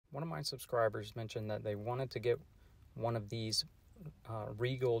One of my subscribers mentioned that they wanted to get one of these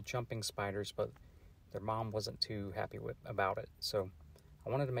Regal jumping spiders, but their mom wasn't too happy about it. So I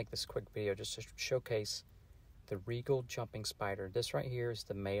wanted to make this quick video just to showcase the Regal jumping spider. This right here is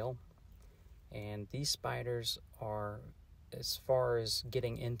the male, and these spiders are, as far as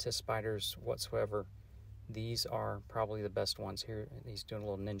getting into spiders whatsoever, these are probably the best ones. Here he's doing a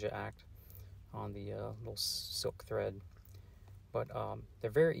little ninja act on the little silk thread. But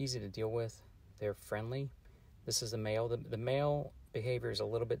they're very easy to deal with. They're friendly. This is the male. The male behavior is a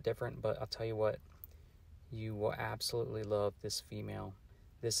little bit different, but I'll tell you what, you will absolutely love this female.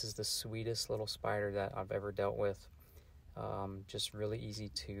 This is the sweetest little spider that I've ever dealt with. Just really easy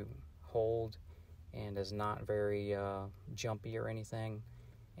to hold, and is not very jumpy or anything.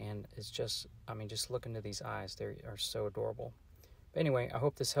 And it's just, I mean, just look into these eyes. They are so adorable. But anyway, I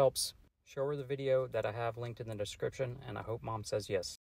hope this helps. Show her the video that I have linked in the description, and I hope Mom says yes.